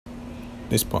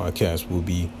This podcast will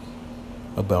be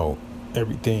about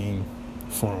everything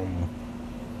from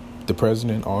the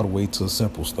president all the way to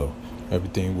simple stuff.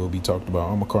 Everything will be talked about.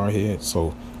 I'm a car head,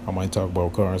 so I might talk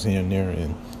about cars here and there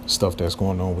and stuff that's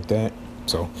going on with that.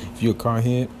 So if you're a car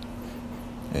head,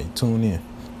 hey, tune in.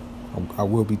 I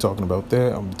will be talking about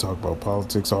that. I'm going to talk about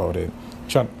politics, all that.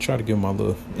 Try to give my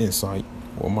little insight,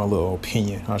 or my little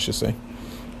opinion, I should say.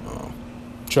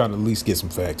 Try to at least get some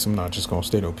facts. I'm not just going to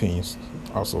state opinions.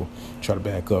 Also, try to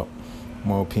back up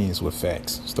my opinions with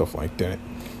facts, stuff like that.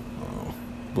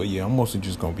 But yeah, I'm mostly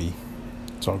just going to be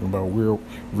talking about real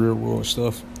world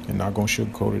stuff and not going to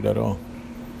sugarcoat it at all.